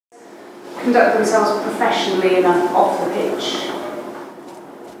conduct themselves professionally enough off the pitch?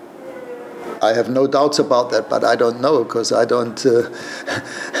 I have no doubts about that, but I don't know, because I don't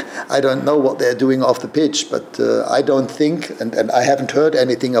I don't know what they're doing off the pitch. But I don't think, and I haven't heard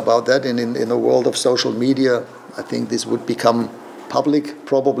anything about that in a world of social media. I think this would become public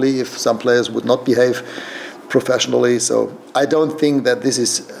probably if some players would not behave professionally. So I don't think that this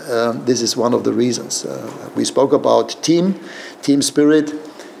is one of the reasons. We spoke about team spirit.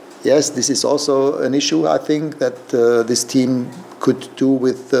 Yes, this is also an issue. I think that this team could do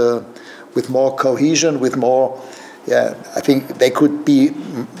with more cohesion, with more. Yeah, I think there could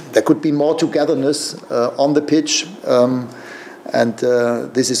be more togetherness on the pitch, and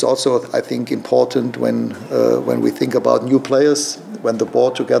this is also, I think, important when we think about new players. When the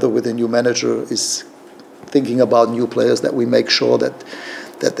board, together with a new manager, is thinking about new players, that we make sure that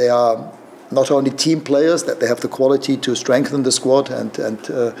they are not only team players, that they have the quality to strengthen the squad,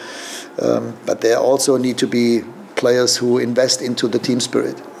 but they also need to be players who invest into the team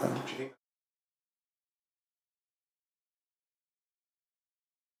spirit.